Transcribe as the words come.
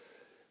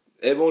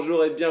Et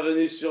bonjour et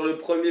bienvenue sur le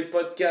premier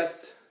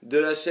podcast de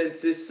la chaîne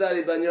C'est ça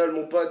les bagnoles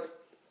mon pote.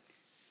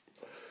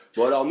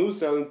 Bon alors nous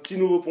c'est un petit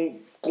nouveau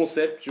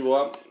concept tu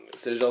vois.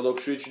 C'est genre donc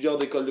je suis étudiant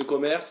d'école de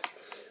commerce.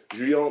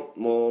 Julien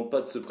mon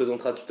pote se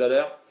présentera tout à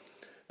l'heure.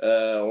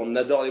 On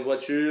adore les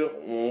voitures.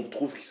 On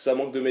trouve que ça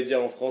manque de médias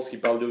en France qui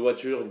parlent de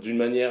voitures d'une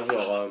manière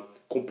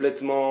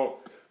complètement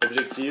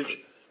objective.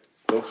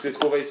 Donc c'est ce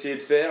qu'on va essayer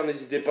de faire.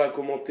 N'hésitez pas à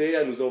commenter,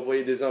 à nous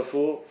envoyer des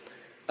infos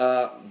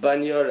à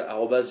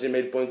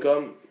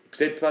bagnole@gmail.com.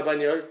 Peut-être pas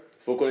bagnole,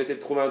 faut qu'on essaie de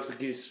trouver un truc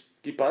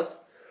qui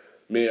passe.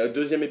 Mais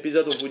deuxième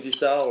épisode, on vous dit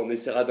ça, on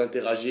essaiera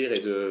d'interagir et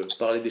de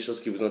parler des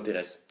choses qui vous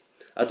intéressent.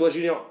 À toi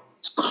Julien.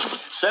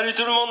 Salut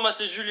tout le monde, moi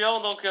c'est Julien,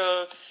 donc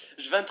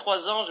j'ai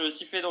 23 ans, j'ai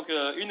aussi fait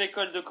une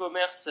école de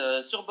commerce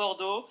sur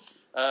Bordeaux.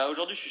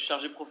 Aujourd'hui je suis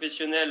chargé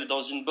professionnel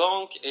dans une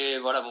banque et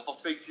voilà, mon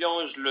portefeuille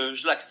client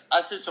je l'axe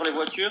assez sur les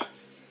voitures.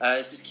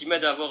 C'est ce qui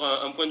m'aide à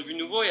avoir un point de vue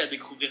nouveau et à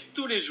découvrir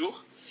tous les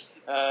jours.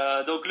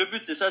 Donc le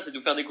but c'est ça, c'est de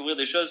vous faire découvrir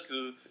des choses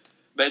que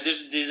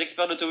des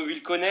experts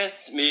d'automobile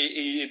connaissent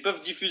et peuvent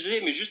diffuser,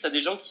 mais juste à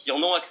des gens qui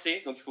en ont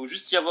accès. Donc il faut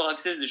juste y avoir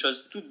accès, c'est des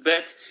choses toutes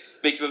bêtes,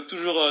 mais qui peuvent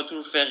toujours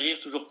faire rire,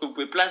 toujours que vous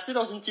pouvez placer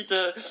dans une petite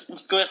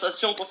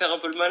conversation pour faire un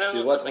peu le malin. Tu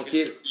vois,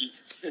 tranquille.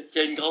 Qui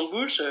a une grande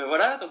bouche,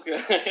 voilà. Donc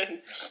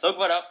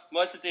voilà,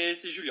 moi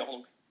c'est Julien.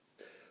 Donc.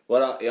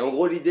 Voilà, et en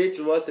gros l'idée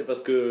tu vois c'est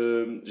parce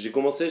que j'ai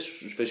commencé,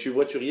 je suis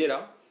voiturier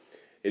là.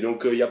 Et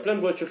donc il y a plein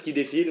de voitures qui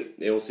défilent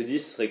et on s'est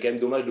dit ce serait quand même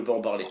dommage de ne pas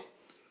en parler.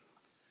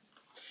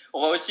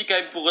 On va aussi quand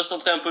même pour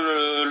recentrer un peu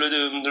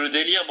le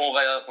délire. Bon,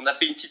 on a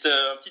fait un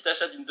petit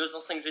achat d'une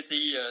 205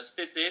 GTI cet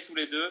été tous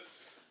les deux,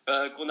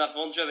 qu'on a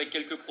revendu avec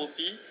quelques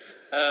profits.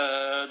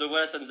 Donc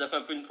voilà, ça nous a fait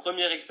un peu une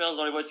première expérience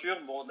dans les voitures.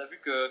 Bon, on a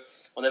vu que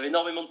on avait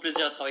énormément de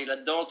plaisir à travailler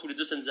là-dedans. Tous les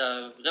deux, ça nous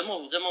a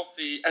vraiment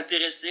fait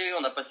intéresser.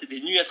 On a passé des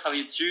nuits à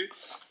travailler dessus,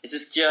 et c'est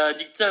ce qui a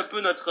dicté un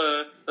peu notre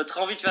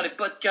envie de faire les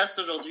podcasts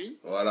aujourd'hui.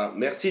 Voilà,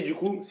 merci du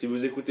coup, si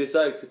vous écoutez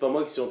ça et que c'est pas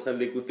moi qui suis en train de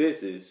l'écouter,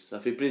 ça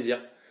fait plaisir.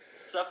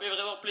 Ça fait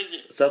vraiment plaisir.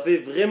 Ça fait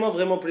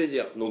vraiment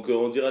plaisir. Donc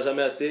on dira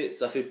jamais assez,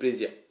 ça fait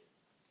plaisir.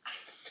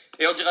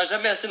 Et on dira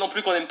jamais assez non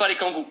plus qu'on n'aime pas les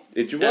kangous.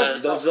 Et tu vois,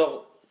 dans le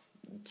genre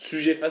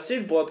sujet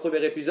facile pour un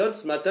premier épisode,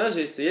 ce matin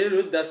j'ai essayé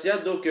le Dacia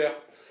Docker.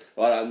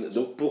 Voilà,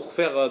 donc pour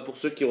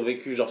ceux qui ont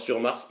vécu genre sur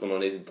Mars pendant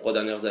les 3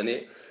 dernières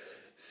années,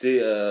 c'est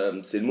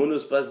le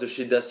monospace de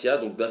chez Dacia.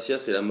 Donc Dacia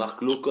c'est la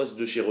marque low cost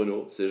de chez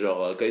Renault. C'est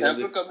genre quand ils un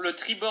peu comme le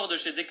tribord de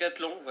chez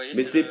Decathlon, vous voyez.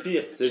 Mais c'est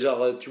pire, c'est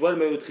genre tu vois le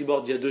maillot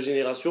tribord d'il y a 2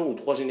 générations ou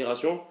 3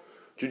 générations.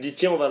 Tu te dis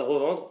tiens on va le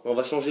revendre, on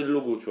va changer le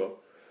logo tu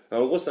vois.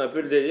 En gros c'est un peu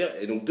le délire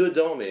et donc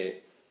dedans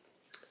mais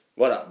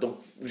voilà. Donc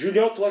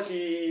Julien, toi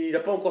qui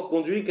n'as pas encore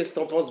conduit, qu'est-ce que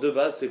t'en penses de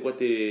base? C'est quoi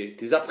tes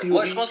a priori?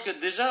 Moi je pense que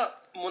déjà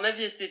mon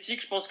avis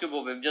esthétique, je pense que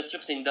bon bien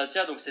sûr c'est une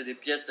Dacia donc c'est des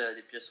pièces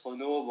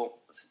Renault, bon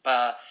c'est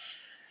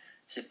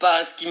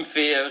pas ce qui me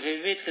fait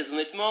rêver très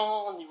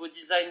honnêtement. Au niveau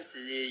design,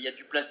 il y a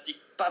du plastique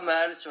pas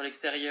mal sur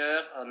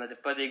l'extérieur, on n'a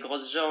pas des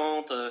grosses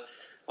jantes,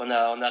 on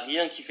a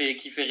rien qui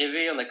fait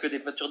rêver, on a que des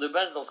voitures de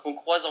base dans ce qu'on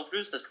croise en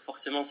plus, parce que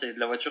forcément c'est de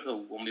la voiture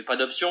où on met pas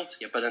d'option, parce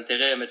qu'il n'y a pas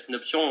d'intérêt à mettre une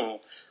option,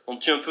 on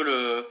tue un peu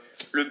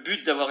le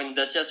but d'avoir une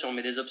Dacia si on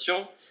met des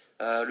options.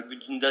 Le but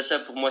d'une Dacia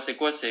pour moi c'est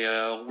quoi? C'est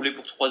rouler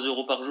pour 3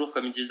 € par jour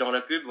comme ils disent dans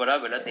la pub, voilà,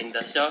 là t'as une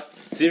Dacia.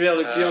 C'est vers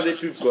le client des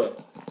pubs quoi.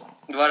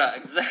 Voilà,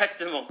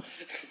 exactement.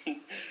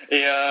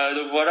 Et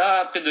donc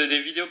voilà, après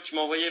des vidéos que tu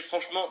m'as envoyées,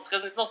 franchement, très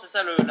honnêtement, c'est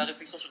ça la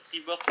réflexion sur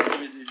Tribord, c'est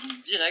qu'on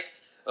est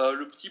direct.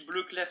 Le petit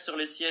bleu clair sur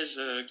les sièges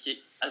qui est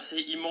assez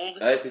immonde,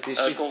 ouais, c'était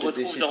cheap, qu'on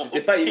retrouve dans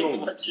c'était pas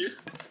immonde. Voiture.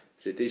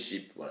 C'était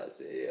cheap, voilà.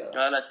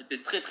 Voilà, c'était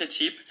très très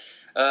cheap.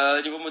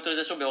 Niveau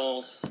motorisation,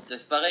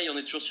 c'est pareil, on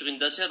est toujours sur une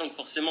Dacia, donc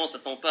forcément, on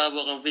s'attend pas à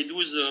avoir un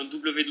V12, un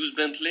W12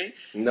 Bentley.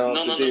 Non,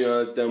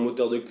 c'était un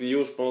moteur de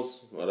Clio, je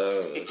pense. Voilà.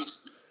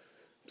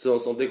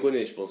 Sans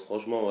déconner, je pense,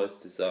 franchement, ouais,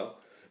 c'était ça.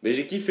 Mais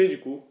j'ai kiffé du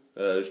coup,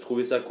 je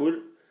trouvais ça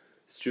cool.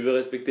 Si tu veux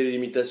respecter les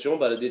limitations,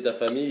 balader ta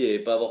famille et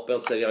pas avoir peur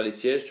de salir les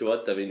sièges, tu vois,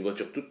 t'avais une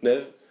voiture toute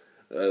neuve.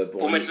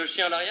 Pour mettre le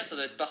chien à l'arrière, ça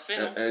doit être parfait,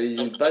 non? Un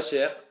leasing pas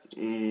cher.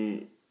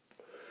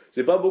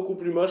 C'est pas beaucoup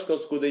plus moche qu'un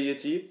Skoda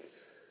Yeti,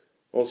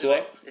 en soi.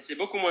 Vrai. Et c'est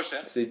beaucoup moins cher.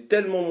 C'est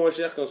tellement moins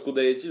cher qu'un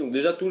Skoda Yeti, donc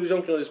déjà tous les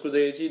gens qui ont des Skoda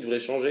Yeti devraient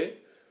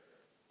changer.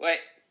 Ouais.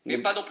 Mais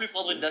pas non plus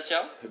prendre une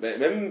Dacia. Ben,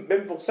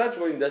 même pour ça, tu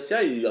vois, une Dacia,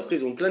 après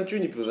ils ont plein de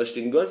thunes, ils peuvent acheter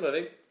une Golf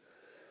avec.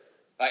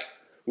 Ouais.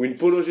 Ou une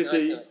Polo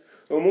GTI.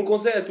 Donc, mon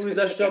conseil à tous les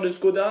acheteurs de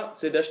Skoda,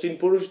 c'est d'acheter une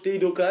Polo GTI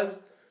d'occasion,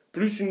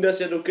 plus une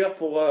Dacia Docker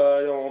pour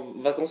aller en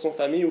vacances en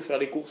famille ou faire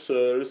les courses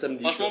le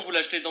samedi. Franchement, vous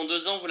l'achetez dans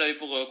 2 ans, vous l'avez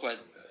pour quoi?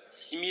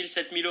 6 000,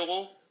 7 000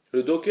 euros?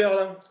 Le Docker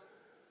là?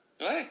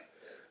 Ouais.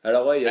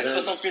 Alors ouais, il y a avec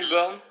 60 000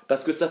 bornes.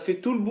 Parce que ça fait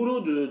tout le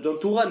boulot d'un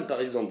Touran par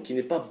exemple, qui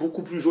n'est pas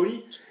beaucoup plus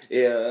joli.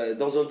 Et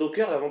dans un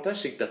Docker, l'avantage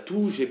c'est que tu as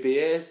tout,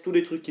 GPS, tous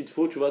les trucs qu'il te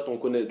faut, tu vois,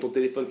 ton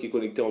téléphone qui est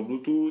connecté en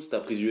Bluetooth, ta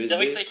prise USB. C'est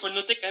vrai que ça, il faut le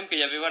noter quand même qu'il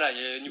y avait,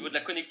 au niveau de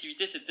la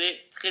connectivité, c'était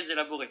très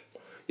élaboré.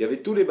 Il y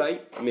avait tous les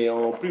bails, mais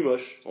en plus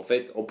moche, en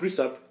fait, en plus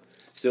simple.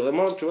 C'est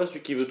vraiment, tu vois,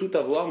 celui qui veut tout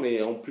avoir,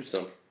 mais en plus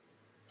simple.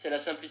 C'est la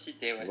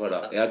simplicité, ouais. Voilà.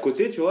 C'est ça. Et à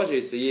côté, tu vois, j'ai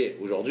essayé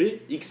aujourd'hui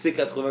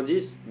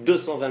XC90,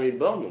 220 000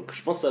 bornes, donc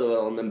je pense que ça doit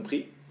avoir le même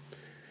prix.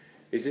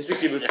 Et c'est celui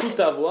qui veut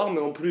tout avoir,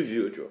 mais en plus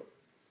vieux, tu vois.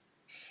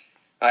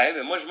 Ouais,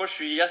 mais moi je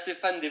suis assez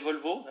fan des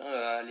Volvo.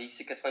 Les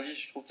XC90,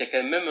 je trouve qu'il y a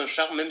quand même un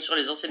charme. Même sur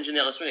les anciennes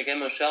générations, il y a quand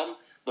même un charme.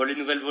 Bon, les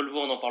nouvelles Volvo,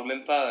 on n'en parle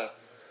même pas.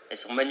 Elles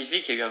sont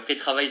magnifiques. Il y a eu un vrai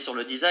travail sur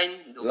le design.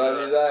 Donc,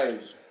 Le design.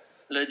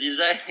 Le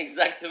design,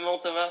 exactement,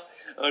 Thomas.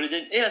 Le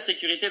design et la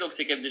sécurité, donc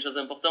c'est quand même des choses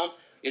importantes.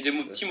 Il y a des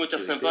petits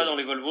moteurs sympas dans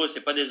les Volvo.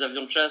 C'est pas des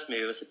avions de chasse,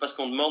 mais c'est pas ce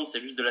qu'on demande.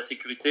 C'est juste de la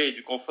sécurité et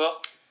du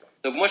confort.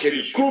 Donc moi, je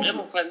suis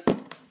vraiment fan.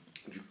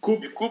 Du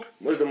couple.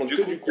 Moi, je demande du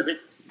couple.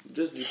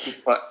 Juste du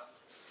couple. Ouais.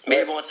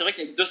 Mais bon, c'est vrai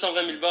qu'avec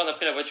 220 000 bornes,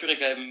 après la voiture est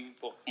quand même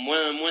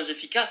moins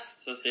efficace,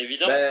 ça c'est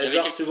évident. Ben,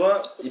 genre, tu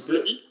vois, il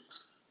pleut.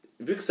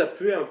 Vu que ça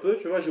puait un peu,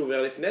 tu vois, j'ai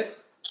ouvert les fenêtres.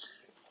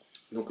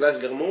 Donc là, je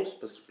les remonte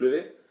parce qu'il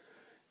pleuvait.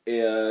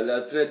 Et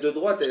la fenêtre de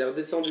droite, elle est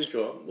redescendue, tu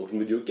vois. Donc je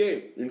me dis, ok,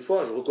 une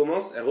fois, je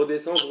recommence, elle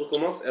redescend, je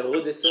recommence, elle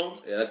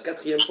redescend. Et la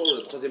quatrième fois ou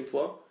la troisième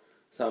fois,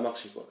 ça a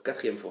marché, quoi.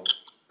 Quatrième fois.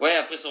 Ouais,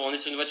 après, on est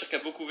sur une voiture qui a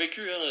beaucoup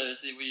vécu. Hein.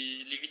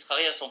 Les vitres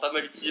arrière sont pas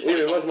mal utilisées pour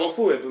les enfants. Moi, je m'en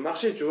fous, elle peut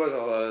marcher, tu vois.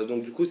 Genre,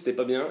 donc du coup, c'était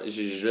pas bien. Et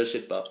je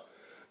l'achète pas.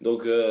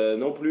 Donc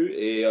non plus.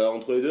 Et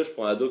entre les deux, je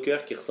prends la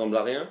Docker qui ressemble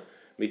à rien,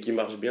 mais qui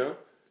marche bien.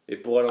 Et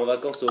pour aller en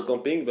vacances au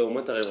camping, ben, au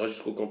moins, tu arriveras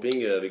jusqu'au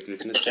camping avec les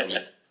fenêtres fermées.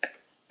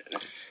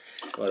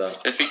 Voilà.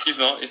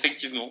 Effectivement.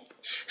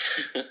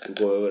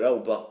 Donc là,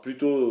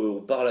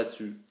 on part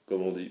là-dessus,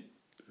 comme on dit.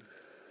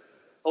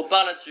 On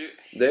part là-dessus.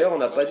 D'ailleurs, on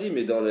n'a pas dit,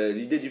 mais dans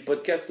l'idée du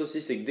podcast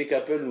aussi, c'est que dès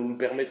qu'Apple nous le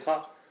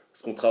permettra,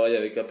 parce qu'on travaille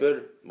avec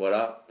Apple,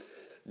 voilà,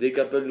 dès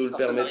qu'Apple nous le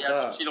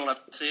permettra,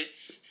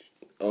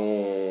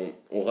 on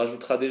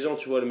rajoutera des gens,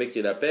 tu vois, le mec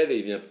il appelle et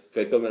il vient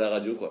faire comme à la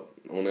radio, quoi.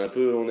 On est un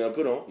peu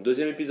lent.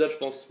 Deuxième épisode, je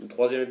pense, ou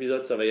troisième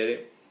épisode, ça va y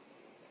aller.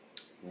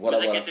 Voilà,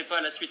 ne vous inquiétez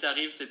pas, la suite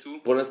arrive, c'est tout.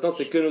 Pour l'instant,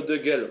 c'est que nos deux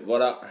gueules,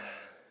 voilà.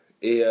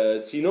 Et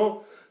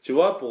sinon, tu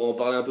vois, pour en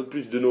parler un peu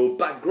plus de nos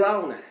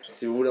backgrounds,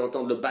 si vous voulez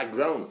entendre le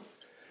background,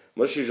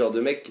 moi je suis le genre de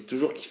mec qui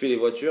toujours kiffé les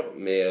voitures,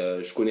 mais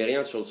je connais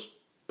rien sur.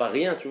 Pas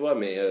rien, tu vois,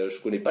 mais je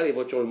connais pas les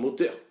voitures, le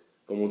moteur,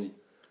 comme on dit.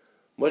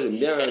 Moi j'aime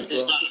bien. C'est des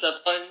choses qui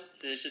s'apprennent.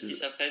 C'est des choses qui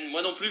s'apprennent.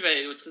 Moi non plus,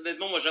 très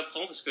honnêtement, moi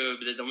j'apprends parce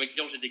que dans mes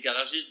clients j'ai des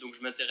garagistes, donc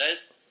je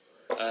m'intéresse.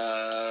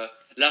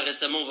 Là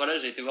récemment, voilà,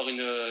 j'ai été voir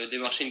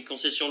démarcher une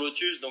concession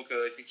Lotus, donc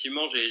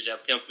effectivement j'ai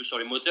appris un peu sur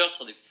les moteurs,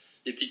 sur des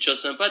petites choses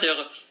sympas.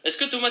 D'ailleurs, est-ce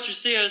que Thomas, tu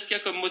sais ce qu'il y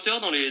a comme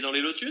moteur dans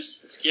les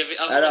Lotus? Ce qu'il y avait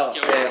avant. Alors,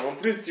 en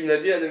plus tu me l'as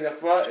dit la dernière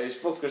fois et je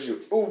pense que j'ai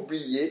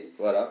oublié,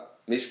 voilà.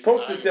 Mais je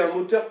pense que c'est un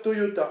moteur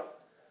Toyota.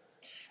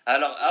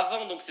 Alors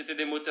avant, donc c'était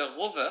des moteurs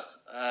Rover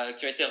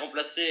qui ont été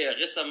remplacés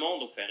récemment,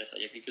 donc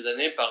il y a quelques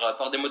années,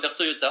 par des moteurs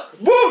Toyota.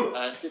 Boum.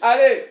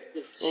 Allez.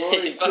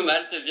 C'est pas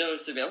mal, c'est bien,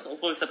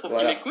 ça prouve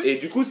qu'il m'écoute. Et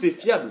du coup, c'est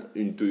fiable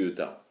une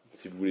Toyota,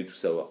 si vous voulez tout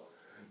savoir.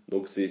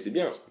 Donc c'est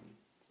bien.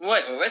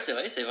 Ouais, c'est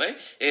vrai.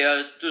 Et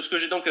ce que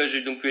j'ai donc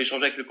pu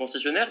échanger avec le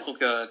concessionnaire, donc.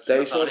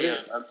 T'as échangé.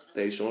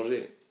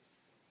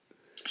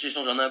 J'ai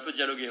échangé, on a un peu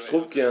dialogué. Je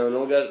trouve qu'il y a un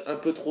langage un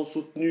peu trop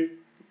soutenu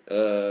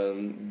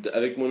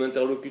avec mon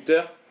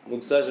interlocuteur.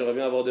 Donc ça, j'aimerais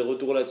bien avoir des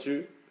retours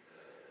là-dessus.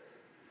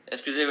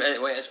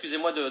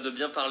 Excusez-moi de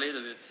bien parler,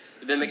 de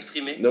bien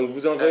m'exprimer. Donc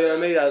vous envoyez un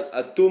mail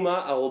à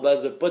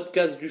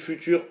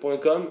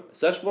thomas@podcastdufutur.com.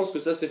 Ça, je pense que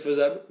ça c'est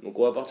faisable. Donc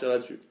on va partir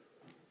là-dessus.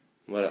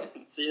 Voilà.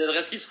 C'est une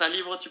adresse qui sera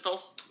libre, tu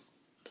penses?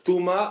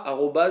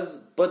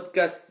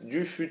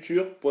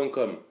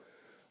 thomas@podcastdufutur.com.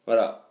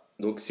 Voilà.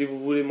 Donc si vous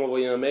voulez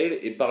m'envoyer un mail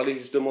et parler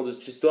justement de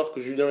cette histoire que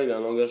Julien il a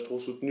un langage trop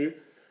soutenu,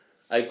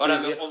 avec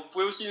plaisir. Mais vous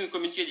pouvez aussi nous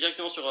communiquer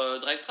directement sur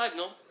DriveTribe,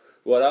 non?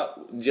 Voilà,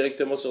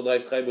 directement sur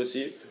DriveTribe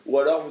aussi. Ou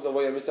alors vous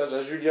envoyez un message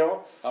à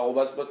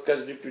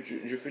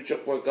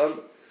julien@podcastdufutur.com.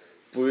 Vous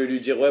pouvez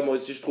lui dire ouais, moi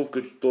aussi je trouve que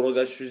ton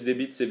langage suce des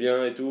bits c'est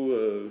bien et tout.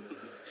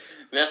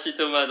 Merci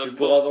Thomas. Donc, tu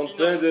pourras vendre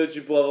plein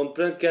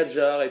de 4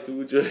 jars et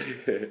tout.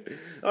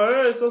 Ah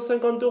ouais,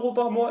 150 €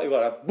 par mois et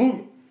voilà,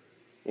 boum.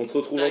 On se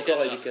retrouve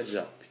encore avec des 4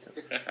 jars. Putain.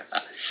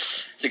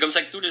 C'est comme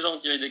ça que tous les gens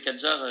qui ont des 4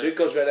 jars. Tu sais,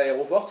 quand je vais à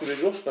l'aéroport tous les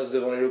jours, je passe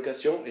devant les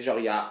locations et genre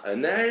il y a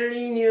un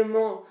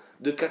alignement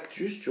de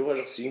cactus, tu vois,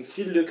 genre c'est une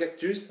file de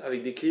cactus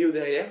avec des Clio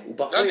derrière ou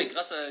parfois. Non, mais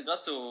grâce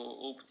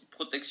aux petites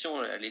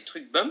protections, les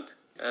trucs bump,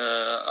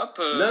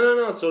 hop. Non,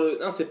 non,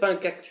 c'est pas un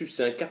cactus,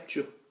 c'est un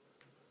capture.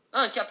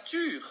 Ah, un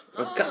capture.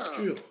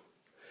 Capture.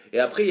 Et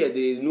après il y a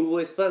des nouveaux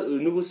espaces,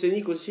 nouveaux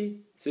scéniques aussi.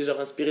 C'est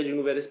genre inspiré du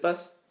nouvel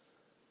espace.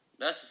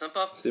 Là, c'est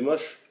sympa. C'est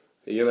moche.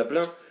 Et il y en a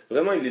plein.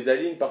 Vraiment, ils les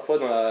alignent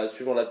parfois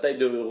suivant la taille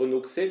de Renault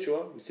que c'est, tu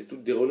vois. Mais c'est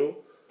toutes des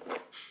Renault.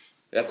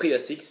 Et après, il y a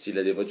Sixt, il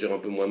a des voitures un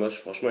peu moins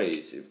moches. Franchement,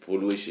 il faut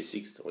louer chez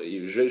Sixt.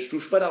 Je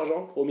touche pas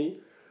d'argent, promis.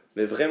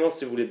 Mais vraiment,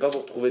 si vous voulez pas vous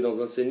retrouver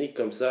dans un scénic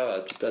comme ça,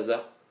 à tout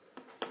hasard,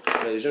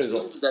 les gens, ils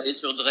ont. Vous allez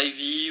sur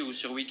Drivey ou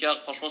sur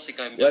Wicar, franchement, c'est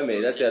quand même bien. Ouais, mais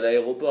là, t'es à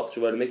l'aéroport,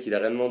 tu vois. Le mec, il a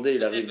rien demandé,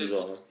 il arrive,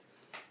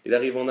 il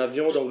arrive en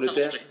avion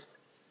d'Angleterre.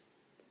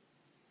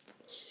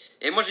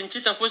 Et moi, j'ai une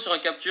petite info sur un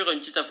capture, une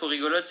petite info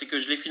rigolote, c'est que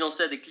je l'ai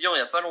financé à des clients il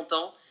y a pas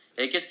longtemps.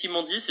 Et qu'est-ce qu'ils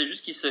m'ont dit? C'est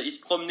juste qu'ils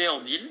se promenaient en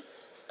ville.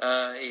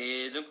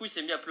 Et d'un coup, il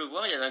s'est mis à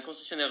pleuvoir. Il y avait un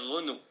concessionnaire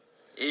Renault.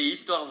 Et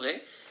histoire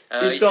vraie.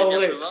 Histoire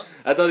vraie.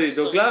 Attendez,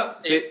 donc là,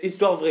 c'est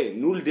histoire vraie.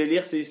 Nous, le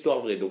délire, c'est histoire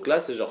vraie. Donc là,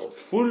 c'est genre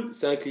full,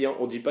 c'est un client.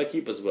 On dit pas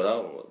qui parce que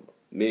voilà,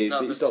 Mais Non,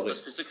 c'est histoire vraie.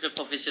 parce que secret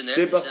professionnel.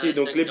 C'est mais parti, un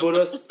donc respect les client, pas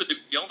bolos, beaucoup de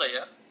clients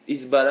d'ailleurs. ils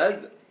se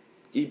baladent,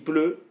 il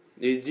pleut,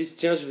 et ils se disent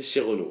tiens, je vais chez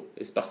Renault.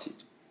 Et c'est parti.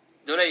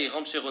 De là, il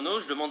rentre chez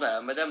Renault. Je demande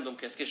à madame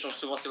donc est-ce qu'elle change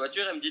souvent ses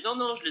voitures. Elle me dit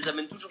non, je les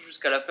amène toujours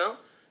jusqu'à la fin.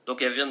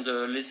 Donc elle vient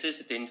de laisser,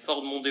 c'était une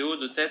Ford Mondeo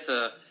de tête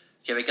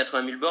qui avait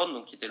 80 000 bornes,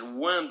 donc qui était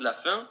loin de la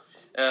fin.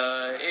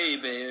 Et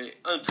ben,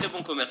 un très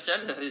bon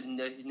commercial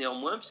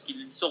néanmoins,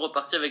 puisqu'ils sont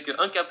repartis avec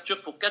un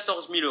Capture pour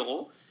 14 000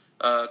 euros.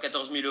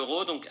 14 000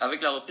 euros, donc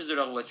avec la reprise de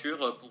leur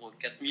voiture pour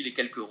 4 000 et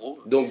quelques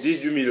euros. Donc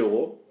 18 000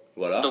 euros,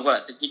 voilà. Donc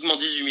voilà, techniquement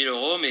 18 000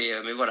 euros,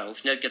 mais voilà, au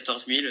final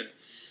 14 000.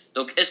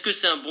 Donc est-ce que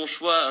c'est un bon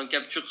choix, un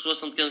Capture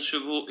 75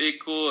 chevaux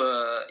Eco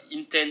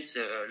Intense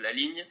la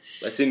ligne?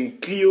 Bah, c'est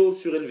une Clio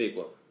surélevée,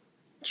 quoi.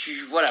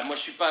 Voilà, moi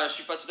je suis pas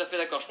tout à fait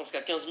d'accord. Je pense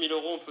qu'à 15 000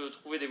 euros, on peut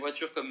trouver des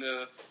voitures comme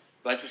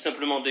tout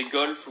simplement des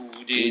Golf ou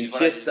des Une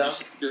Fiesta.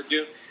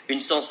 une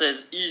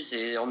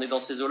 116i, on est dans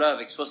ces eaux-là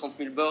avec 60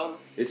 000 bornes.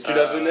 Et si tu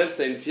la veux neuve,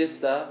 t'as une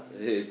Fiesta,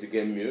 et c'est quand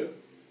même mieux.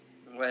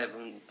 Ouais,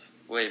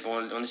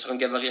 bon, on est sur un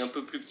gabarit un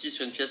peu plus petit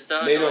sur une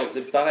Fiesta. Mais non,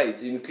 c'est pareil,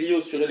 c'est une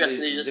Clio surélevée.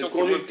 personnalisation J'ai qui est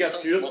conduit moins une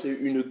Capture, puissante,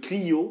 c'est une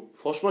Clio.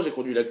 Franchement, j'ai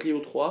conduit la Clio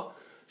 3.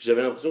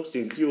 J'avais l'impression que c'était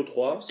une Clio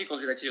 3. Aussi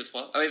conduit la Clio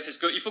 3. Ah oui, parce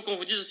qu'il faut qu'on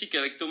vous dise aussi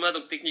qu'avec Thomas,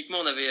 donc techniquement,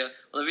 on avait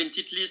une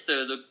petite liste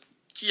de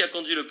qui a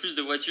conduit le plus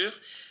de voitures.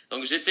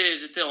 Donc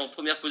j'étais en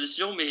première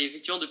position, mais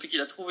effectivement, depuis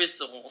qu'il a trouvé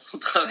son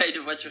travail de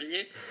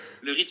voiturier,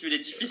 le rythme il est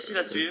difficile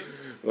à suivre.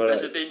 Voilà.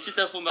 C'était une petite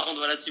info marrante.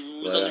 Voilà, si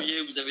vous vous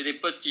ennuyez, vous avez des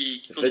potes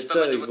qui conduisent Faites pas ça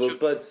mal de avec voitures. vos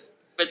potes.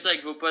 Faites ça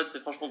avec vos potes, c'est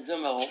franchement bien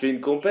marrant. Je fais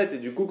une compète et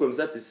du coup, comme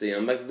ça, t'essayes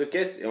un max de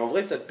caisse. Et en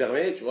vrai, ça te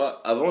permet, tu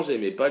vois. Avant,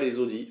 j'aimais pas les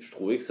Audi. Je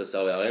trouvais que ça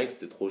servait à rien, que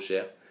c'était trop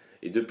cher.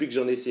 Et depuis que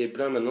j'en ai essayé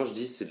plein, maintenant, je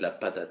dis c'est de la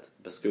patate.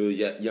 Parce qu'il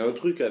y a un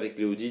truc avec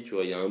les Audi, tu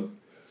vois. Il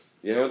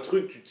y a un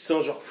truc, tu te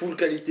sens genre full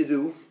qualité de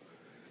ouf.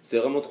 C'est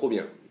vraiment trop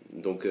bien.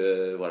 Donc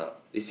voilà.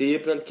 Essayez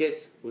plein de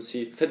caisses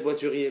aussi. Faites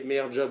voiturier,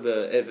 meilleur job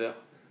ever.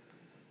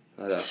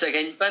 Voilà. Ça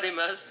gagne pas des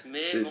masses,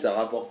 mais bon.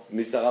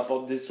 Ça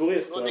rapporte des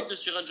sourires. On est que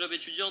sur un job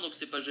étudiant, donc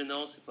c'est pas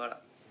gênant, c'est pas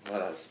là.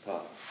 Voilà, c'est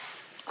pas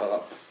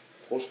grave.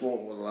 Franchement,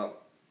 voilà.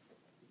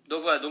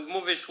 Donc voilà, donc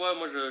mauvais choix,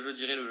 moi je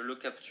dirais le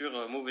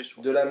Capture, mauvais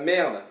choix. De la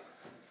merde.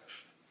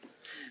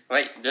 Oui,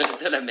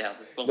 de la merde.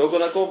 Bon. Donc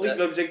on a compris que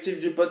l'objectif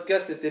du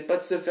podcast c'était pas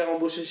de se faire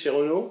embaucher chez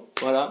Renault.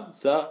 Voilà,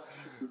 ça.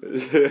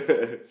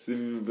 De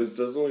toute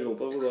façon, ils vont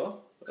pas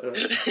vouloir. Voilà.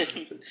 Et de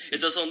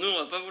toute façon, nous on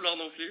va pas vouloir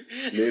non plus.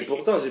 Mais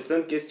pourtant, j'ai plein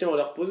de questions à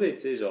leur poser,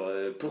 tu sais, genre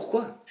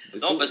pourquoi?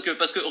 Non, parce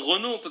que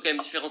Renault, on peut quand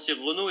même différencier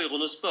Renault et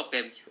Renault Sport quand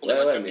même, qui font des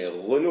Ouais, voitures. mais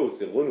Renault,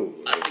 c'est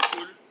Renault. Ah, c'est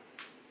cool.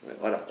 Ouais,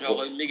 voilà.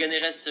 Genre une Mégane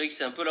RS, c'est vrai que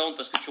c'est un peu la honte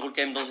parce que tu roules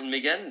quand même dans une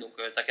Mégane, donc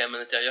t'as quand même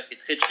un intérieur qui est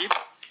très cheap.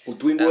 Ou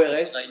Twingo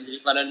RS. T'as une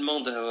rivale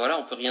allemande, voilà,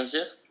 on peut rien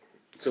dire.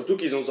 Surtout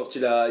qu'ils ont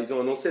ils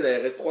ont annoncé la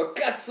RS3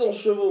 400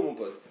 chevaux, mon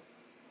pote.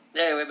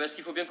 Ouais, parce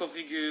qu'il faut bien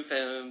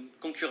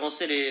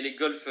concurrencer les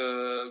Golf R.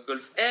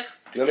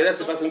 Non, mais là,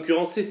 c'est pas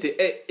concurrencé,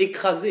 c'est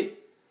écrasé.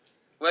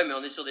 Ouais, mais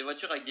on est sur des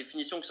voitures avec des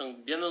finitions qui sont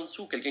bien en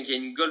dessous. Quelqu'un qui a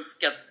une Golf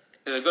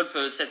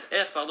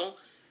 7R, pardon.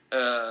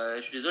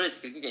 Je suis désolé,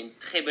 c'est quelqu'un qui a une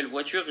très belle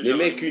voiture. Mais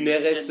mec, une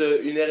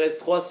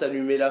RS3, ça lui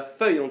met la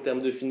feuille en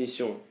termes de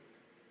finition.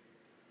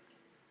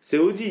 C'est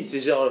Audi, c'est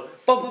genre.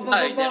 Une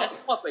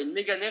RS3, pas une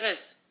Mégane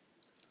RS.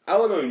 Ah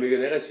ouais, non, une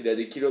Mégane RS, il a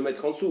des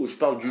kilomètres en dessous. Je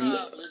parle d'une.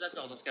 Ah, on est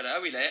d'accord dans ce cas-là.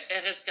 Ah oui, la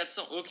RS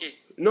 400, ok.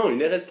 Non,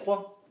 une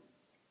RS3.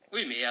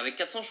 Oui, mais avec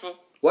 400 chevaux.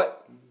 Ouais.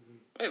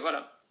 Oui,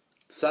 voilà.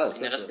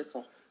 Une RS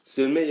 400.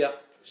 C'est le meilleur.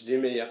 Je dis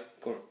meilleur.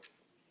 Point.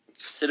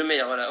 C'est le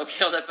meilleur, voilà. Ok,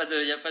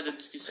 il n'y a pas de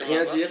discussion.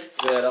 Rien dire.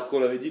 Alors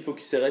qu'on avait dit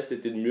Focus RS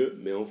c'était le mieux.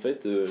 Mais en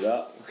fait,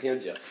 là, rien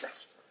dire.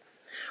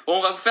 Bon,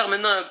 on va vous faire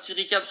maintenant un petit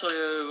recap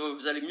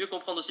vous allez mieux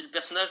comprendre aussi le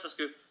personnage parce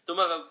que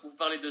Thomas va vous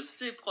parler de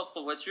ses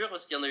propres voitures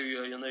parce qu'il y en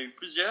a eu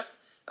plusieurs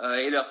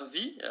et leur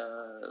vie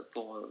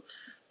pour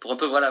un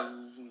peu voilà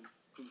vous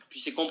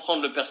puissiez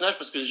comprendre le personnage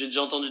parce que j'ai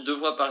déjà entendu deux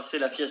fois passer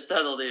la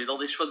Fiesta dans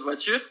des choix de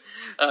voitures.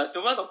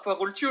 Thomas, dans quoi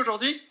roules-tu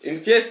aujourd'hui?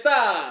 Une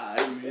Fiesta.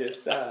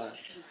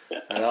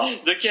 Alors,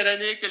 de quelle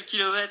année, quel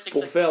kilomètre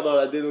exactement? Pour faire dans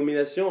la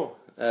dénomination,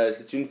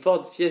 c'est une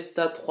Ford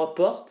Fiesta 3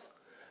 portes,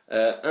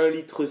 1,6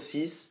 litre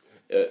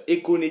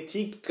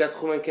Econetic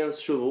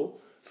 95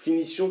 chevaux,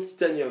 finition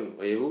titanium,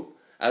 voyez-vous,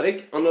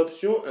 avec en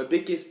option un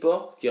béquet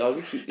sport qui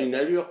rajoute une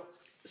allure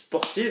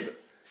sportive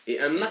et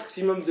un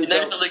maximum de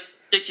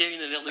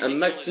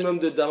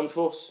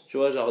downforce, tu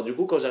vois, genre du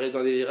coup quand j'arrive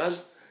dans les virages,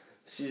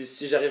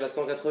 si j'arrive à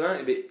 180,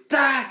 et ben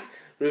tac,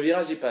 le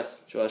virage il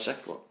passe, tu vois, à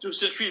chaque fois. Sur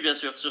circuit bien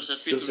sûr, sur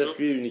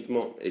circuit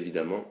uniquement,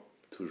 évidemment,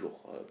 toujours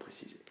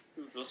précisé.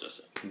 Toujours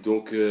ça.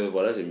 Donc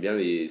voilà, j'aime bien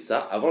ça.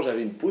 Avant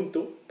j'avais une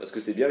Punto parce que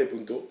c'est bien les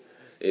Punto.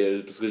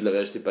 Et parce que je l'avais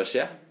acheté pas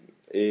cher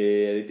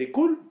et elle était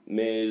cool,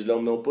 mais je l'ai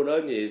emmenée en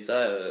Pologne et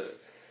ça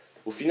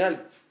au final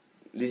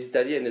les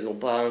Italiennes elles ont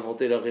pas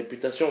inventé leur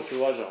réputation, tu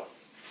vois, genre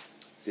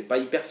c'est pas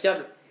hyper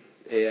fiable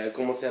et elle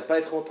commençait à pas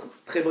être en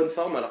très bonne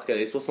forme alors qu'elle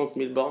avait 60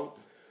 000 bornes,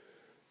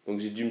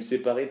 donc j'ai dû me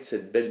séparer de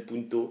cette belle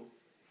Punto.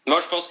 Moi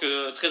je pense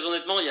que très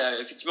honnêtement il y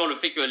a effectivement le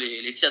fait que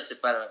les Fiat c'est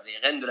pas les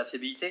reines de la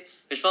fiabilité,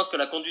 mais je pense que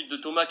la conduite de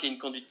Thomas qui est une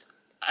conduite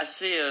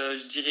assez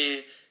je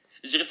dirais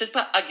je dirais peut-être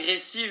pas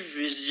agressive,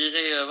 mais je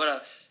dirais,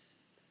 voilà,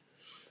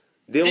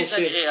 Déhanché.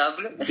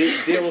 désagréable.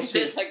 Déhanché.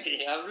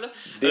 Désagréable.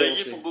 Il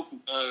Déhanché. est pour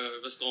beaucoup.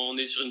 Parce qu'on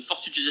est sur une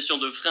forte utilisation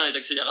de frein et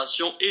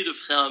d'accélération et de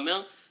frein à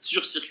main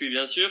sur circuit,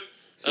 bien sûr.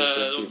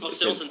 Donc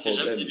forcément, ça ne fait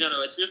jamais du bien à la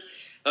voiture.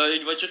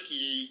 Une voiture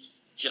qui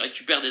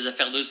récupère des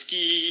affaires de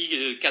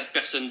ski, 4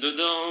 personnes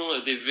dedans,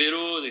 des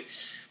vélos.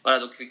 Voilà,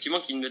 donc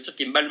effectivement, une voiture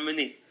qui est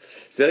malmenée.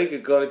 C'est vrai que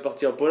quand elle est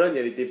partie en Pologne,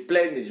 elle était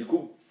pleine et du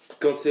coup,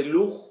 quand c'est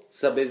lourd,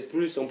 ça baisse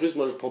plus. En plus,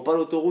 moi, je prends pas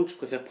l'autoroute, je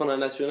préfère prendre un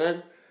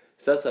national.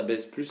 Ça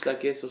baisse plus la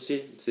caisse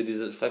aussi. C'est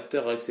des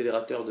facteurs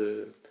accélérateurs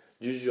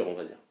d'usure, on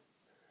va dire.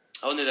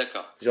 Ah, on est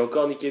d'accord. J'ai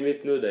encore niqué mes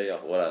pneus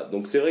d'ailleurs. Voilà.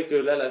 Donc c'est vrai que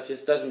là, la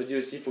Fiesta, je me dis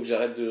aussi, il faut que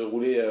j'arrête de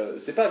rouler.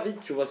 C'est pas vite,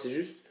 tu vois, c'est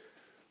juste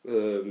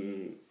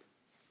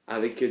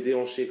avec des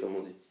hanchés, comme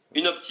on dit.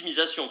 Une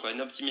optimisation, quoi.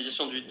 Une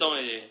optimisation du temps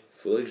et.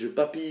 Faudrait que je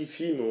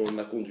papifie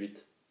ma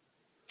conduite.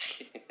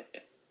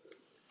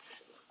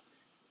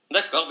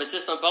 D'accord, mais c'est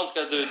sympa en tout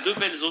cas, de deux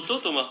belles autos,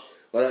 Thomas.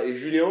 Voilà, et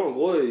Julien, en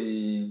gros,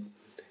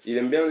 il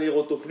aime bien lire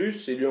Auto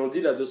Plus, et lui on dit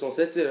la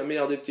 207 c'est la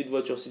meilleure des petites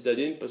voitures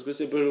citadines parce que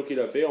c'est Peugeot qui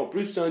l'a fait. En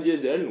plus, c'est un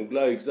diesel, donc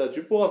là, avec ça,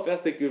 tu pourras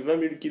faire tes que 20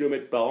 000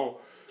 km par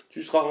an.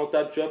 Tu seras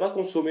rentable, tu vas pas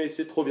consommer,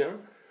 c'est trop bien.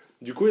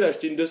 Du coup, il a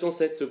acheté une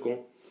 207, ce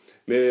con.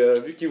 Mais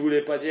vu qu'il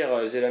voulait pas dire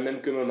j'ai la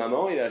même que ma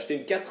maman, il a acheté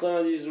une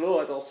 90 chevaux,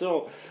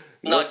 attention.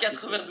 Non,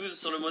 92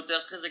 sur le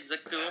moteur, très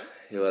exactement.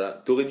 Et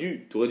voilà, t'aurais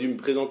dû me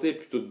présenter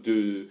plutôt que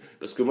de.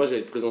 Parce que moi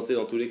j'allais te présenter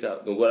dans tous les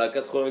cas. Donc voilà,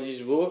 90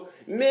 chevaux,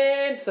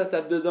 même ça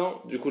tape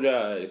dedans. Du coup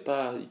là, elle est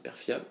pas hyper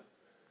fiable.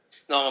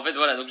 Non, en fait,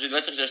 voilà, donc j'ai une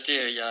voiture que j'ai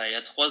achetée il y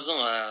a 3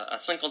 ans à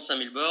 55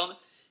 000 bornes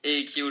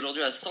et qui est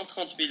aujourd'hui à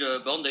 130 000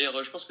 bornes.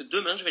 D'ailleurs, je pense que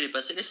demain je vais les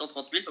passer les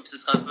 130 000, donc ce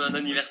sera un peu un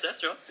anniversaire,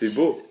 tu vois. C'est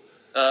beau.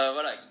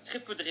 Voilà, très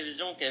peu de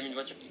révisions, quand même une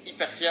voiture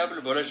hyper fiable.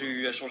 Bon là j'ai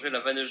eu à changer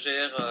la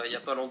vanegère il y a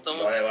pas longtemps,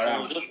 Ouais, 400 voilà.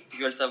 euros, tu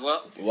dois le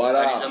savoir.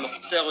 Voilà. Les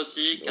amortisseurs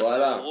aussi, 400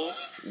 Voilà. euros.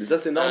 Mais ça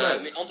c'est normal.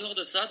 Mais en dehors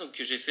de ça, donc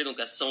que j'ai fait donc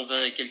à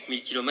 120 et quelques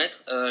mille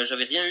kilomètres,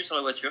 j'avais rien eu sur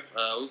la voiture,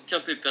 aucun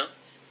pépin.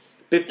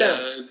 Pépin.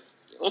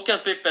 Aucun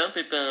pépin,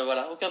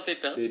 voilà, aucun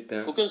pépin.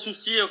 Pépin. Aucun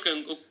souci,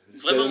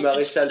 C'est vraiment le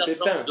maréchal aucun souci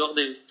Pépin. d'argent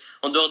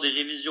en dehors des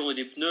révisions et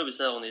des pneus, mais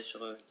ça on est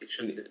sur quelque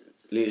chose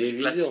Les classique.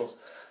 révisions.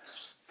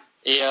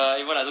 Et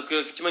voilà, donc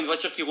effectivement une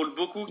voiture qui roule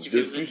beaucoup, qui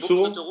De faisait puceau.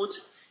 beaucoup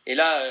d'autoroutes. Et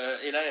là,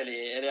 elle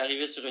est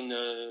arrivée sur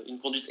une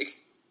conduite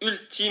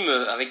ultime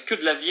avec que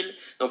de la ville.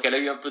 Donc elle a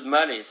eu un peu de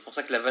mal et c'est pour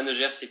ça que la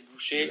vanegère s'est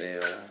bouchée. Mais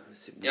voilà,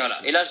 c'est Et voilà.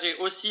 Et là j'ai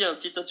aussi un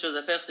petit autre chose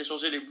à faire, c'est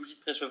changer les bougies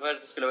de préchauffage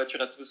parce que la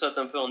voiture elle tout saute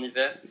un peu en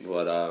hiver.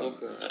 Voilà. Donc,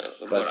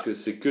 Parce voilà. que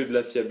c'est que de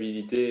la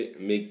fiabilité,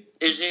 mais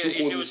Et sous j'ai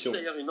aussi condition.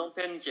 d'ailleurs une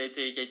antenne qui a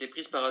été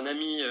prise par un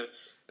ami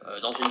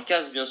dans une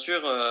case bien sûr.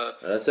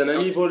 Voilà, c'est un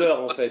ami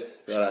voleur en fait.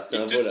 Voilà, c'est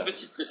un Une toute voleur.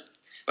 petite.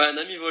 Ouais, un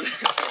ami voleur,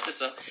 c'est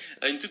ça.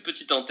 Une toute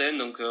petite antenne,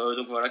 donc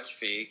voilà, qui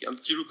fait un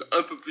petit look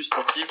un peu plus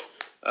sportif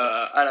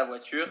à la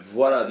voiture.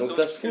 Voilà, donc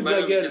ça se fout de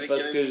la gueule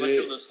parce que une j'ai.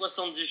 voiture de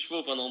 70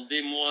 chevaux pendant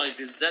des mois et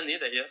des années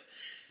d'ailleurs.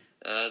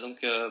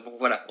 Donc bon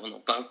voilà, on n'en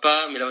parle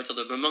pas, mais la voiture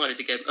de maman, elle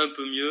était quand même un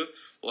peu mieux.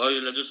 Ouais,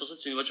 la 207,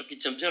 c'est une voiture qui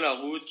tient bien la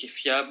route, qui est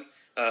fiable.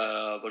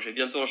 Bon, je vais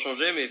bientôt en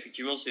changer, mais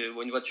effectivement, c'est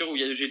une voiture où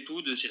j'ai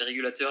tout, j'ai le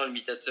régulateur, le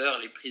limitateur,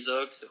 les prises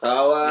aux.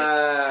 Ah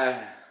ouais.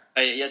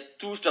 Il y a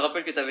tout, je te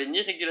rappelle que tu n'avais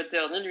ni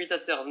régulateur, ni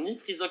limitateur, ni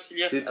prise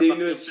auxiliaire. C'était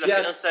une Tu l'as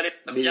fait Fiat. installer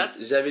la Mais Fiat.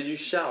 j'avais du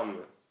charme.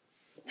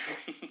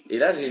 Et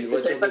là, j'ai une Tu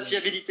voiture. n'avais pas de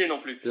fiabilité non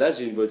plus. Là,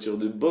 j'ai une voiture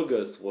de beau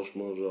gosse,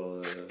 franchement, genre.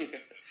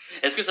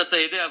 Est-ce que ça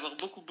t'a aidé à avoir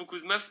beaucoup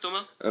de meufs,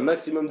 Thomas? Un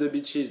maximum de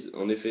bitches,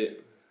 en effet.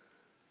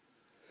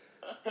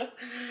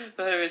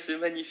 Ouais, c'est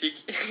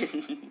magnifique.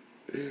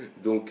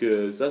 Donc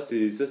ça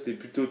c'est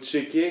plutôt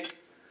checké.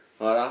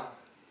 Voilà.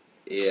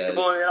 Et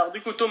Bon, alors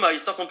du coup, Thomas,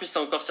 histoire qu'on puisse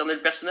encore cerner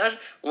le personnage,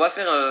 on va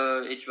faire,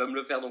 et tu vas me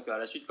le faire donc à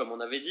la suite, comme on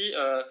avait dit.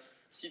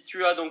 Si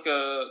tu as donc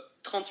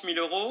 30 000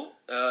 euros,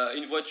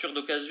 une voiture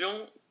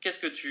d'occasion, qu'est-ce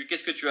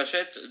que tu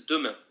achètes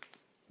demain?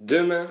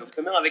 demain, Donc,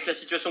 demain, avec la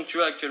situation que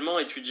tu as actuellement,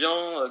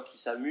 étudiant, qui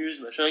s'amuse,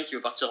 machin, qui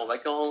veut partir en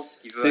vacances,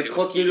 qui veut c'est aller au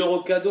 30 ski. 000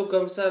 euros cadeau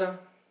comme ça là.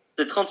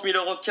 C'est 30 000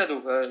 euros de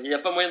cadeau. Il n'y a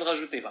pas moyen de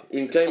rajouter là.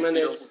 Une C'est 30 000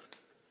 Cayman euros. S.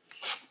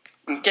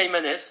 Une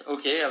Cayman S,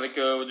 ok, avec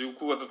du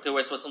coup à peu près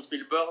 60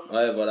 000 bornes.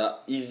 Ouais,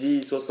 voilà.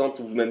 Easy 60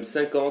 ou même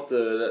 50.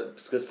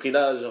 Parce qu'à ce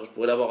prix-là, genre, je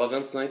pourrais l'avoir à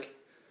 25.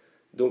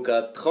 Donc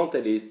à 30,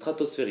 elle est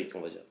stratosphérique,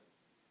 on va dire.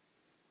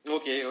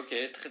 Ok,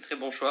 très très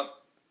bon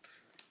choix.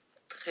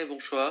 Très bon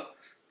choix.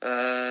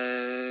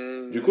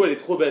 Du coup, elle est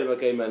trop belle, ma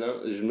Cayman.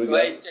 Hein. Je me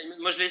Ouais, gave.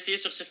 moi je l'ai essayé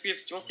sur circuit,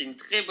 effectivement, c'est une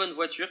très bonne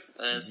voiture.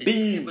 C'est Bim.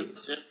 une très bonne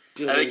voiture.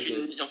 Pire Avec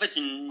vitesse. en fait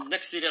une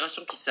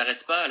accélération qui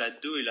s'arrête pas à la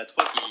 2 et la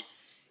 3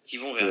 qui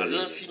vont vers Ouais,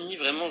 l'infini,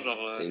 vraiment.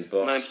 Genre, c'est une on a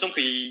Porsche. l'impression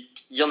qu'il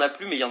y en a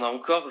plus, mais il y en a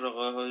encore,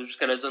 genre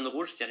jusqu'à la zone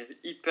rouge qui arrive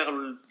hyper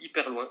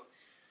loin.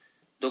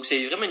 Donc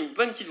c'est vraiment une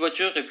bonne petite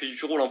voiture, et puis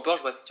tu roules en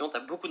Porsche, bah, effectivement, t'as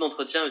beaucoup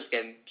d'entretien, mais c'est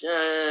quand même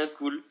bien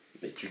cool.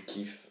 Mais tu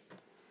kiffes.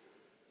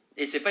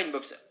 Et c'est pas une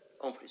boxer,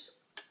 en plus.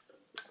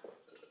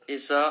 Et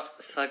ça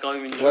a quand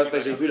même une Ouais, jolie enfin,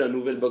 j'ai valeur. vu la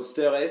nouvelle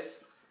Boxster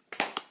S.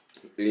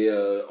 Et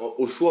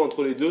au choix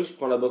entre les deux, je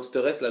prends la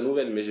Boxster S, la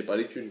nouvelle, mais j'ai pas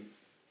les thunes.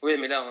 Oui,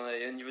 mais là,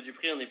 au niveau du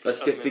prix, on est plus Parce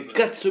sur qu'elle le fait même.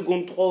 4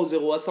 secondes 3 au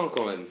 0 à 100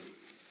 quand même.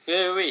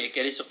 Oui, et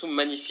qu'elle est surtout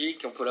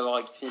magnifique. On peut l'avoir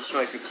avec finition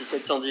avec le petit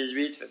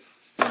 718.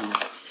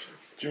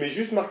 Tu mets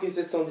juste marqué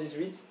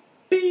 718,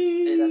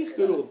 Et là, pire c'est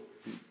que là. l'autre.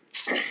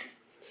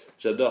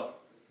 J'adore.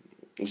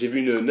 J'ai vu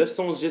une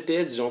 911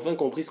 GTS, j'ai enfin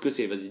compris ce que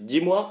c'est. Vas-y,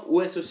 dis-moi où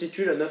elle se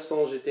situe la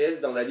 911 GTS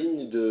dans la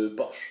ligne de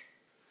Porsche.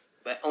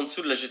 Bah, en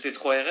dessous de la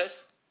GT3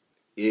 RS,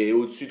 Et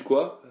au-dessus de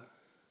quoi?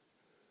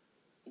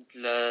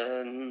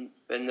 la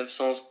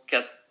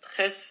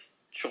 904S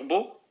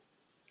Turbo.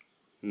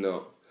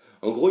 Non.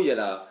 En gros, il y a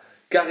la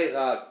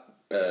Carrera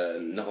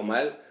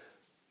normale.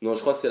 Non,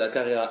 je crois que c'est la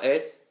Carrera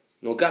S.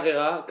 Non,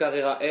 Carrera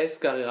S,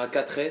 Carrera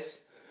 4S.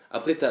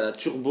 Après, tu as la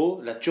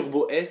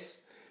Turbo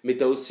S. Mais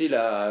tu as aussi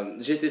la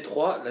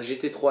GT3, la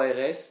GT3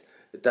 RS.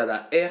 Tu as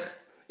la R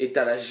et tu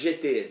as la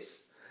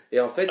GTS. Et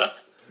en fait,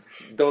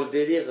 dans le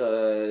délire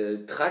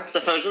track,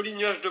 Ça fait un joli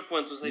nuage de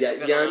points, tout ça. il y Il a, faut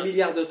il y faire a un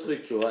milliard de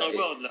trucs, tu vois. un Et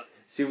board là.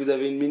 si vous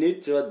avez une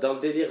minute, tu vois, dans le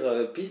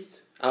délire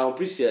piste. Ah, en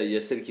plus, il y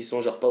a celles qui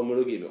sont genre pas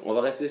homologuées. Mais on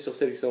va rester sur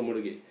celles qui sont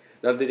homologuées.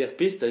 Dans le délire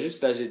piste, t'as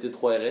juste la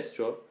GT3 RS,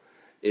 tu vois.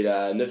 Et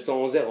la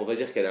 911R, on va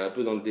dire qu'elle est un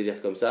peu dans le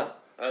délire comme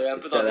ça. Elle est un Et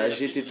peu dans t'as le la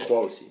délire piste.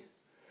 GT3 aussi.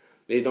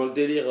 Et dans le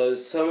délire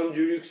summum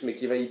du luxe, mais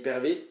qui va hyper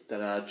vite, t'as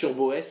la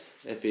Turbo S.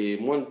 Elle fait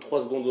moins de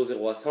 3 secondes au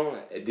 0 à 100.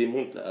 Elle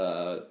démonte,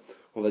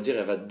 on va dire,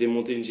 elle va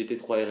démonter une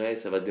GT3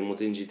 RS. Elle va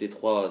démonter une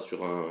GT3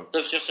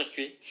 Sauf sur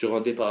circuit. sur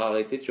un départ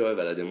arrêté, tu vois. Elle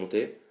va la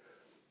démonter.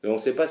 Mais on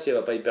sait pas si elle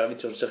va pas hyper vite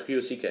sur le circuit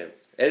aussi, quand même.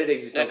 Elle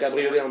existe en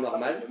cabriolet en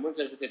normal. Moi,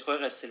 la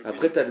GT3 RS, c'est le plus.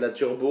 Après, t'as de la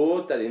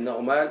turbo, t'as les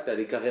normales, t'as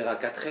les Carrera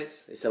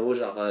 4S. Et ça vaut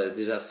genre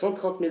déjà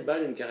 130 000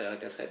 balles une Carrera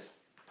 4S.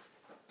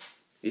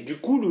 Et du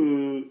coup,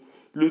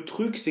 le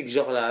truc, c'est que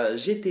genre la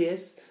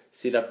GTS,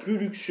 c'est la plus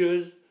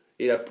luxueuse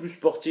et la plus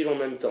sportive en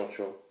même temps, tu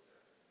vois.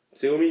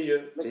 C'est au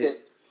milieu. Ok.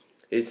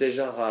 Et c'est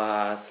genre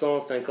à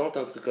 150,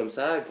 un truc comme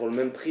ça. Et pour le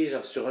même prix,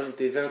 genre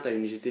surajouter 20, t'as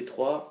une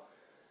GT3.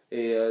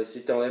 Et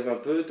si t'enlèves un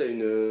peu, t'as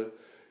une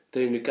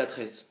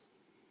 4S.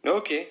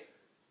 Ok.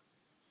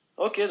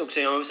 Ok, donc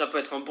ça peut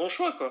être un bon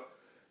choix, quoi.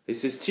 Et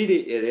c'est stylé.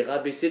 Et elle est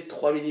rabaissée de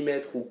 3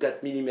 mm ou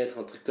 4 mm,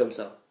 un truc comme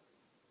ça.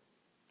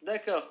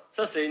 D'accord.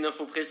 Ça, c'est une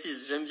info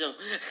précise, j'aime bien.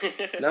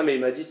 Non, mais il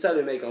m'a dit ça,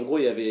 le mec. En gros,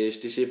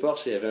 j'étais chez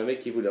Porsche et il y avait un mec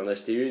qui voulait en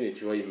acheter une. Et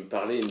tu vois, il me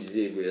parlait, il me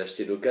disait il voulait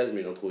l'acheter d'occasion,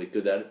 mais il en trouvait que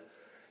dalle.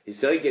 Et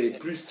c'est vrai qu'elle est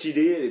plus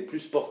stylée, elle est plus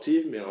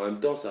sportive, mais en même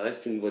temps, ça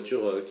reste une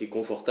voiture qui est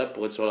confortable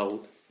pour être sur la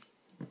route.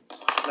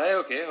 Ouais,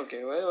 ok,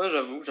 ouais,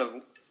 j'avoue.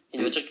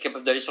 Une voiture qui est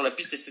capable d'aller sur la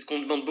piste, et c'est ce qu'on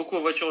demande beaucoup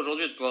aux voitures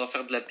aujourd'hui, de pouvoir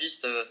faire de la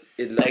piste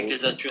Et de la avec route.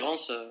 les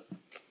assurances.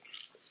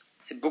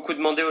 C'est beaucoup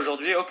demandé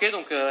aujourd'hui. Ok,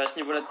 donc à ce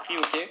niveau-là de prix,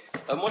 ok.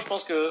 Moi, je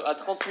pense que à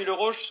 30 000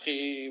 euros,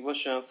 moi, je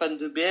suis un fan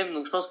de BM,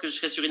 donc je pense que je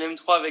serais sur une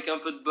M3 avec un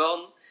peu de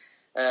borne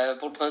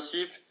pour le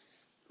principe,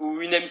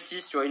 ou une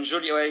M6, tu vois, une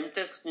jolie, ouais,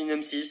 peut-être une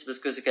M6 parce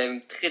que c'est quand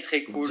même très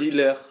très cool.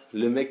 Dealer.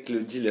 Le mec, le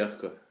dealer,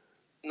 quoi.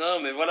 Non,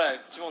 mais voilà,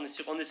 effectivement,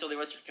 on est sur des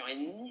voitures qui ont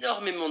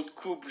énormément de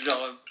couple,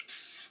 genre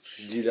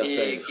Dealer et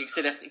time. qui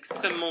accélère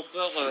extrêmement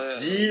fort.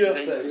 Dealer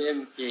Design time.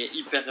 BM qui est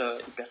hyper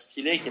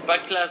stylé, qui est pas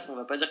classe. On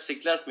va pas dire que c'est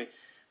classe, mais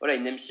voilà,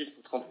 une M6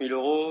 pour 30 000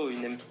 euros,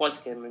 une M3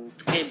 c'est quand même une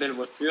très belle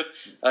voiture.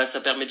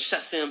 Ça permet de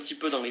chasser un petit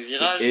peu dans les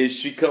virages. Et je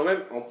suis quand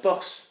même en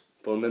Porsche,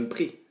 pour le même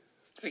prix.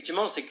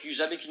 Effectivement, c'est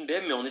jamais qu'une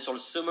BM, mais on est sur le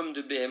summum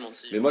de BM.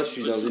 Mais moi, je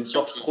suis dans une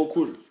Porsche trop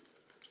cool.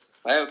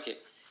 Ouais, ok.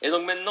 Et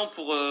donc maintenant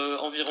pour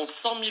environ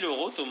 100 000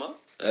 euros, Thomas.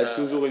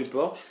 Toujours une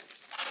Porsche.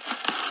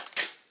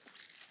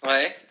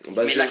 Ouais.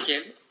 Bah, mais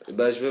laquelle?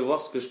 Bah, je vais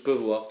voir ce que je peux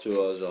voir, tu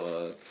vois. Genre,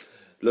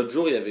 l'autre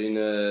jour, il y avait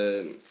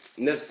une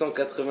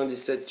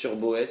 997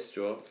 Turbo S, tu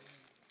vois.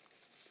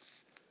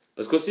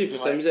 Parce qu'aussi, il faut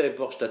s'amuser avec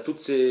Porsche. T'as toutes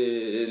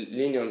ces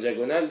lignes en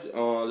diagonale,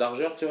 en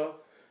largeur, tu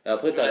vois. Et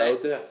après, t'as la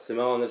hauteur. C'est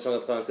marrant,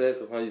 996,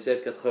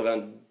 97,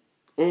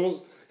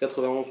 91,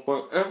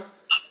 91.1.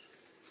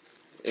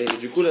 Et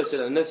du coup, là, c'est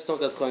la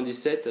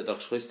 997. Alors,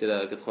 je croyais que c'était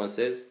la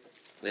 96.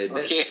 Elle est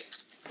belle. Ok.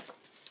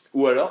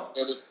 Ou alors,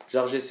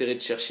 genre, j'essaierai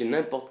de chercher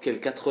n'importe quelle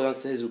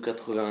 96 ou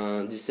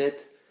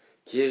 97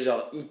 qui est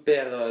genre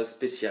hyper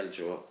spécial,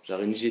 tu vois.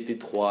 Genre une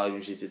GT3,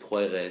 une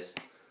GT3 RS.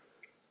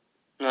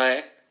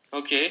 Ouais,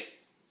 ok.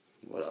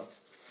 Voilà.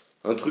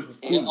 Un truc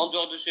Et cool. en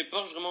dehors de chez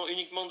Porsche, vraiment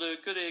uniquement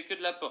que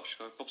de la Porsche.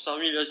 Quoi. Pour 100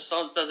 000,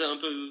 t'as un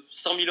peu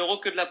 100 000 euros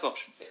que de la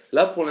Porsche.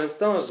 Là, pour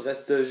l'instant, je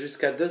reste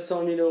jusqu'à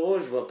 200 000 euros.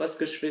 Je vois pas ce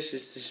que je fais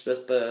si je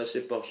passe pas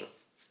chez Porsche.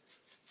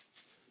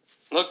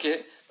 Ok.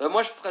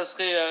 Moi, je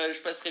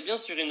passerais bien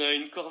sur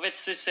une Corvette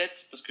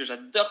C7 parce que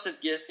j'adore cette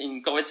pièce.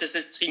 Une Corvette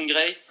C7 String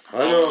Grey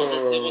Ah en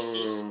non.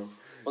 06.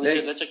 On est sur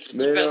une voiture qui est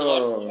Mais hyper non.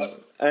 drôle. Ouais.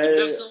 Une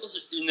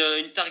 911,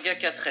 une Targa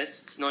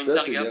 4S. Sinon, une Ça, c'est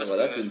Targa bien, parce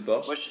voilà, que c'est une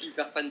Porsche. moi, je suis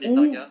hyper fan des Ou-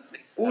 Targas.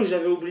 Ou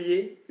j'avais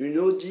oublié une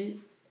Audi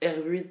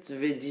R8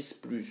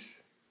 V10 Plus.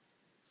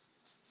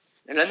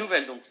 La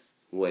nouvelle, donc.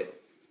 Ouais.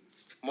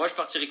 Moi, je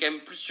partirais quand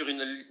même plus sur une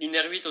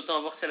R8, autant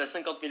avoir celle à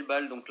 50 000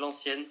 balles, donc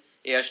l'ancienne,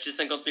 et acheter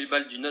 50 000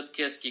 balles d'une autre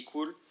caisse qui est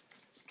cool,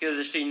 que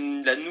d'acheter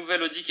la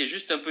nouvelle Audi qui est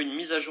juste un peu une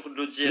mise à jour de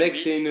l'Audi R8. Mec,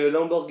 c'est une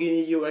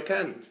Lamborghini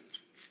Huracan.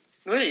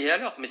 Oui, et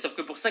alors? Mais sauf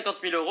que pour 50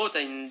 000 euros,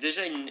 t'as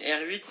déjà une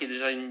R8 qui est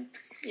déjà une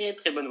très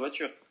très bonne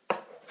voiture.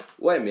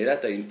 Ouais, mais là,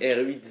 t'as une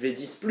R8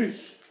 V10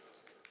 Plus.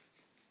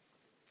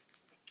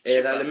 Et Je sais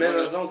elle a pas. le même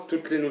avant que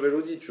toutes les nouvelles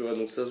Audi, tu vois,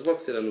 donc ça se voit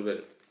que c'est la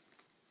nouvelle.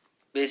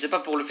 Mais c'est pas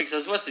pour le fait que ça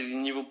se voit, c'est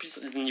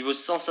niveau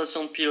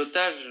sensation de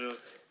pilotage.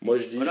 Moi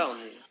je dis, Voilà, on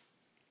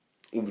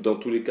est. ou dans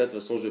tous les cas, de toute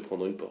façon, je vais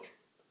prendre une Porsche.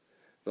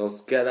 Dans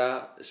ce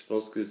cas-là, je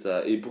pense que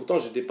ça. Et pourtant,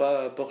 j'étais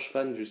pas Porsche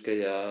fan jusqu'à il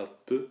y a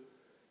peu.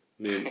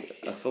 Mais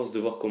à force de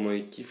voir comment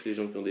ils kiffent les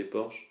gens qui ont des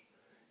Porsche,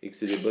 et que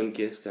c'est des bonnes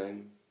caisses quand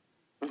même,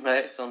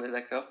 Ouais, ça on est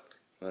d'accord.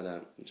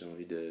 voilà, j'ai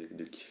envie de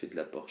kiffer de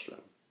la Porsche là.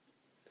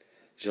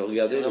 J'ai C'est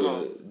regardé vraiment.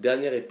 le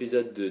dernier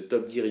épisode de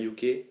Top Gear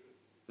UK,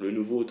 le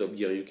nouveau Top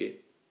Gear UK.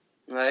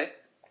 Ouais.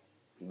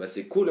 Bah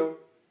c'est cool, hein.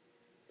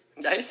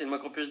 Ah oui, c'est le moins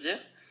qu'on puisse dire.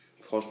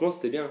 Franchement,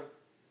 c'était bien.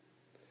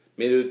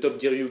 Mais le Top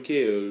Gear UK,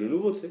 le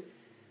nouveau, tu sais.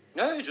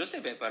 Ouais, oui, je sais,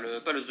 mais pas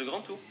le The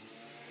Grand Tour.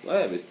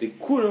 Ouais, mais c'était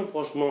cool, hein,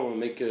 franchement,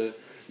 mec.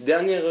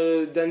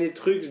 Dernier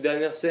truc,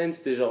 dernière scène,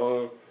 c'était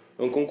genre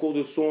un concours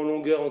de saut en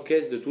longueur en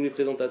caisse de tous les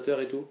présentateurs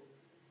et tout.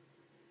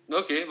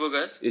 Ok, beau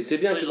gosse. Et c'est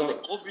bien Ouais, que ils ont des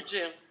gros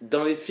budgets. Hein.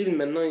 dans les films,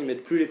 maintenant, ils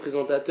mettent plus les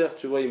présentateurs,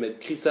 tu vois. Ils mettent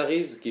Chris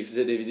Harris, qui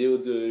faisait des vidéos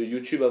de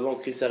YouTube avant,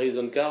 Chris Harris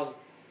on Cars.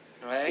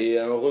 Ouais. Et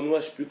un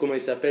Renoir, je sais plus comment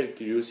il s'appelle,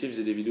 qui lui aussi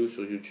faisait des vidéos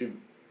sur YouTube.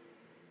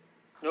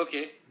 Ok.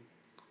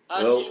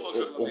 Ah Ouais, si, je crois que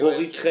je vois. Mais ouais,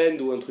 Rory ok. Trend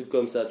ou un truc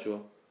comme ça, tu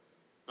vois.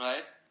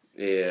 Ouais.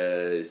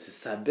 Et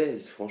ça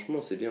baise,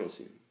 franchement, c'est bien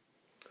aussi.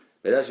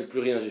 Mais là, j'ai plus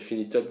rien. J'ai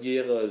fini Top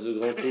Gear, The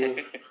Grand Tour,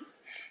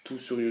 tout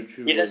sur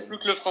YouTube. Il reste plus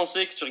que le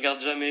français que tu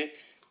regardes jamais.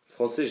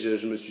 Français,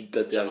 je me suis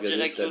tâté à Genre regarder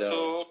Direct tout à l'heure.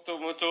 Auto,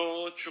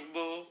 Automoto,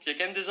 Turbo. Il y a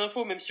quand même des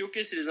infos, même si ok,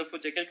 c'est des infos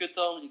d'il y a quelques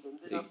temps, mais il y a quand même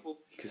des Et infos.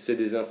 que c'est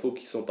des infos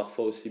qui sont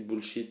parfois aussi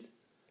bullshit.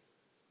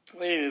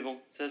 Oui, mais bon,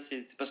 ça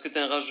c'est parce que t'es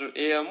un rageux.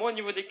 Et moi, au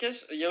niveau des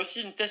caisses, il y a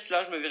aussi une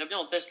Tesla, je me verrais bien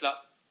en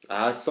Tesla,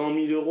 À 100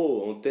 000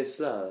 euros en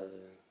Tesla.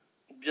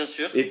 bien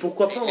sûr. Et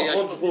pourquoi pas en Je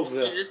Range peux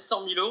Rover. utiliser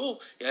 100 000 euros.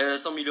 Et à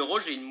 100 000 euros,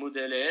 j'ai une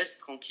Model S,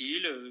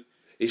 tranquille,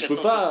 Et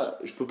 460.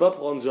 je peux pas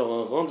prendre genre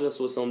un Range à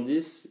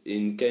 70 et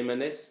une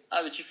Cayman S.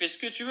 Ah, mais tu fais ce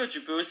que tu veux,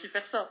 tu peux aussi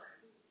faire ça.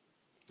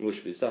 Moi, je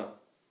fais ça.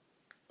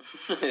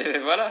 Et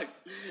voilà,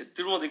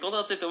 tout le monde est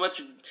content. Tu sais, Thomas,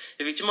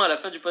 effectivement, à la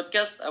fin du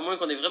podcast, à moins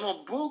qu'on ait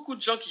vraiment beaucoup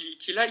de gens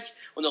qui like,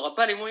 on n'aura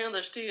pas les moyens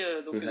d'acheter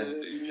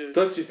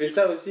Toi, tu fais une-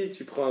 ça aussi.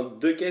 Tu prends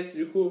deux caisses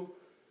du coup.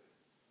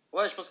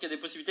 Ouais, je pense qu'il y a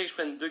des possibilités que je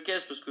prenne deux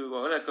caisses parce que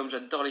voilà, comme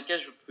j'adore les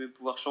caisses, je vais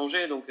pouvoir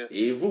changer. Donc,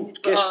 Et vous,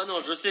 ah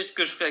non, je sais ce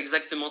que je ferai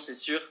exactement, c'est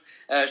sûr.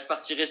 Je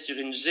partirai sur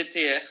une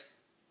GTR.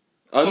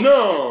 Ah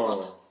non!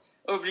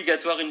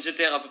 Obligatoire, une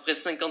GTR à peu près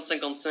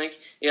 50-55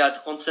 et à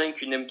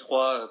 35 une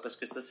M3 parce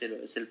que ça c'est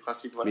le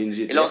principe, voilà. Mais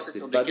une Et là on GTR, serait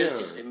sur c'est des pas caisses bien.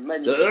 qui seraient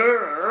magnifiques.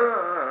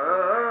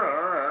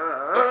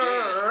 Ok.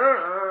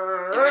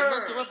 Et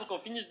maintenant Thomas, pour qu'on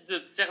finisse de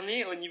te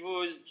cerner au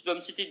niveau, tu dois me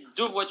citer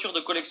deux voitures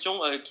de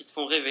collection qui te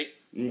font rêver.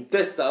 Une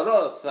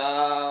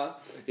Testarossa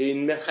et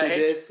une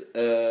Mercedes.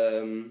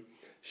 Je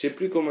sais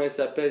plus comment elle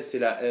s'appelle. C'est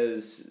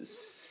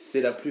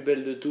la plus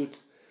belle de toutes.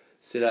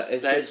 C'est la La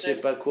SL, je sais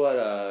SL. pas quoi,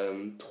 là,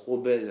 trop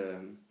belle.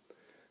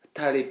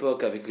 T'as à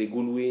l'époque avec les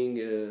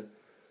Gullwing.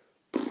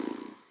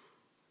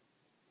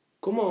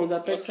 Comment on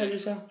appelle ça Ok.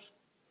 déjà?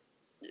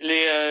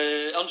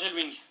 Les Angel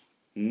Wing.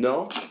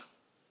 Non.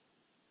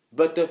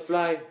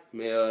 Butterfly.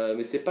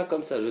 Mais c'est pas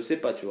comme ça, je sais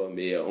pas, tu vois.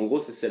 Mais en gros,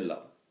 c'est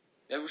celle-là.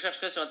 Et vous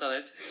chercherez sur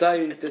internet. Ça,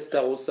 une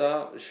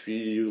Testarossa, je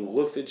suis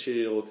refait de chez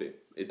les refaits.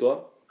 Et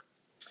toi?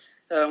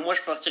 Moi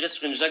je partirais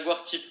sur une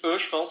Jaguar type E,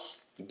 je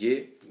pense.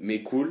 Gay,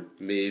 mais cool,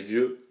 mais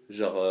vieux.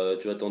 Genre,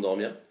 tu vas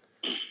t'endormir.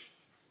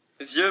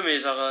 Vieux, mais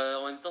genre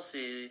en même temps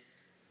c'est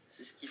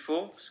ce qu'il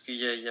faut parce il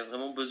y a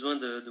vraiment besoin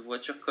de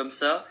voitures comme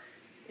ça.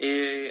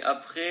 Et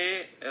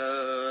après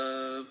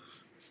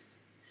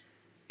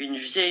une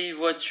vieille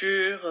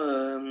voiture.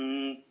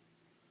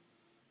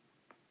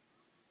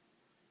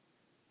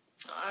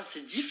 Ah,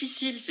 c'est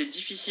difficile, c'est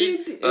difficile.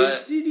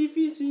 Si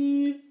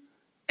difficile.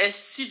 Est-ce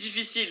si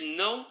difficile?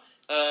 Non.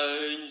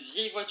 Une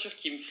vieille voiture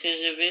qui me ferait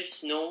rêver,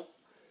 sinon.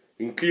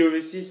 Une Clio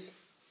V6.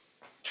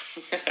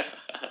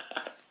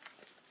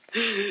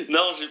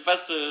 Non, j'ai pas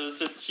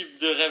ce type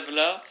de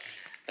rêve-là.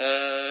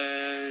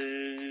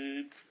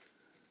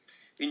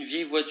 Une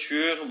vieille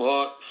voiture,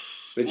 bon.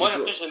 Mais Moi, tu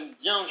peux... après, j'aime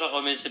bien,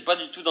 genre, mais c'est pas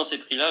du tout dans ces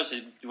prix-là. C'est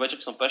des voitures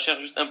qui sont pas chères,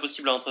 juste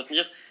impossibles à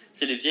entretenir.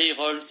 C'est les vieilles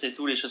Rolls et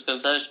tout, les choses comme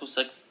ça. Je trouve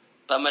ça que c'est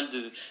pas mal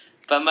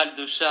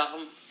de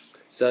charme.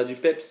 Ça a du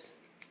peps.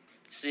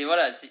 C'est,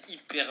 voilà, c'est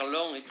hyper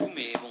lent et tout,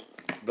 mais bon.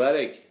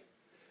 Balek.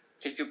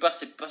 Quelque part,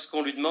 c'est pas ce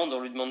qu'on lui demande. On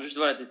lui demande juste,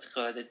 voilà,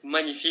 d'être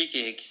magnifique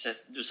et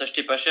de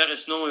s'acheter pas cher. Et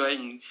sinon, ouais,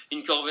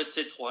 une Corvette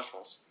C3, je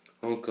pense.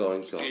 Encore une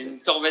Parce Corvette. qu'une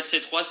Corvette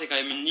C3, c'est quand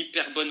même une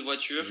hyper bonne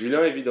voiture.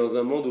 Julien, il vit dans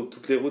un monde où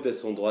toutes les routes, elles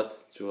sont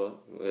droites, tu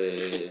vois.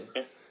 Et...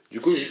 Du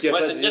coup, vu qu'il n'y a Moi,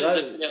 pas de j'aime bien les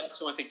virage...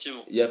 accélérations,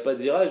 effectivement. Il n'y a pas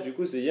de virage, du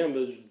coup, c'est bien,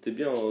 t'es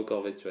bien en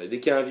Corvette, tu vois. Et dès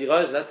qu'il y a un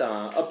virage, là,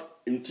 t'as hop,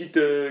 une petite,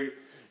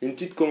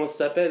 comment ça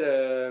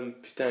s'appelle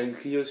putain, une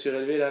Clio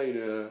surélevée, là,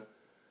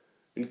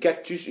 une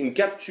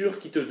capture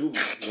qui te double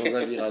dans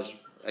un virage.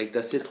 Avec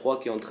ta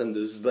C3 qui est en train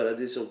de se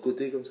balader sur le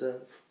côté, comme ça.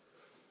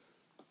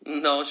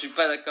 Non, je suis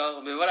pas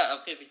d'accord. Mais voilà,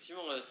 après,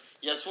 effectivement,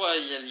 il y a soit,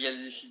 il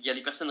y a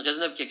les personnes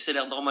raisonnables qui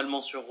accélèrent normalement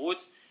sur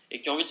route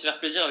et qui ont envie de se faire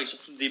plaisir avec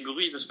surtout des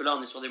bruits, parce que là,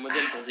 on est sur des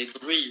modèles qui ont des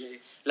bruits. Et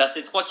la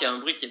C3 qui a un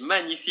bruit qui est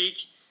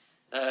magnifique.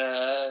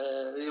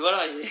 Et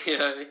voilà,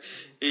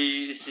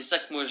 et c'est ça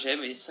que moi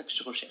j'aime et c'est ça que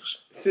je recherche.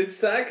 C'est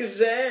ça que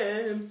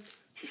j'aime.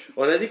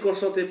 On a dit qu'on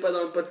chantait pas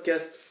dans le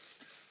podcast.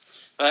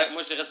 Ouais,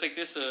 moi j'ai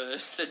respecté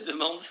cette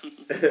demande.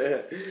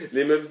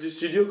 Les meufs du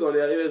studio, quand on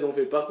est arrivé, elles ont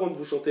fait. Par contre,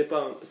 vous chantez pas,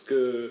 hein, parce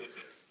que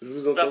je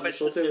vous ai Ça va entendu pas être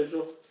chanter possible. l'autre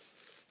jour.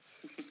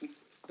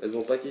 Elles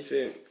ont pas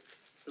kiffé.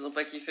 Ils ont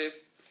pas kiffé.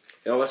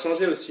 Et on va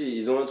changer aussi.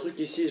 Ils ont un truc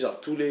ici,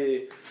 genre tous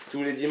les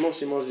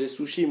dimanches, ils mangent des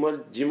sushis. Moi,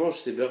 le dimanche,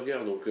 c'est burger.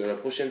 Donc la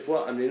prochaine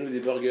fois, amenez-nous des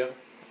burgers.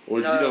 On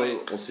le dit, Ouais.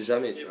 on sait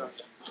jamais. Tu Et vois.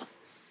 voilà.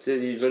 Tu sais,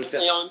 ils veulent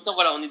faire. Et en même temps,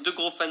 voilà, on est deux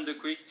gros fans de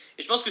Quick.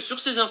 Et je pense que sur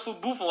ces infos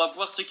bouffe, on va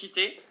pouvoir se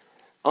quitter.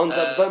 On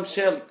that Euh,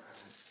 bombshell,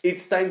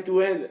 it's time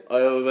to end.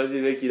 Oh, vas-y,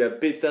 le mec, il a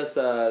péta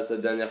sa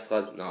dernière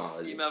phrase. Non,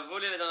 vas-y. Il m'a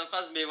volé la dernière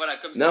phrase, mais voilà,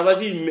 comme Non, ça.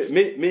 vas-y,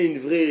 mets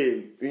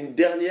une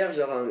dernière,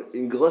 genre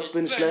une grosse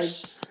punchline.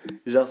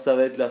 Genre, ça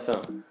va être la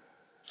fin.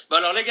 Bon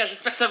alors les gars,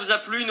 j'espère que ça vous a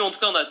plu. Nous en tout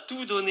cas on a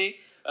tout donné.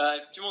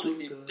 Effectivement on Tout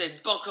était donné.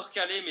 peut-être pas encore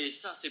calé, mais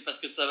ça c'est parce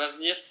que ça va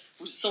venir.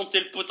 Vous sentez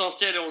le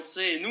potentiel et on le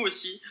sait, et nous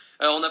aussi.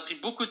 On a pris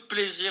beaucoup de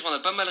plaisir, on a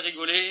pas mal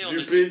rigolé. On Du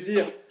a dit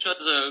plaisir. beaucoup de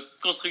choses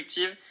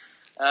constructives.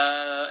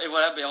 Et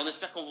voilà, on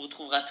espère qu'on vous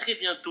retrouvera très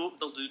bientôt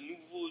dans de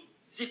nouveaux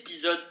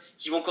épisodes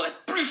qui vont encore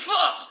être plus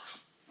forts.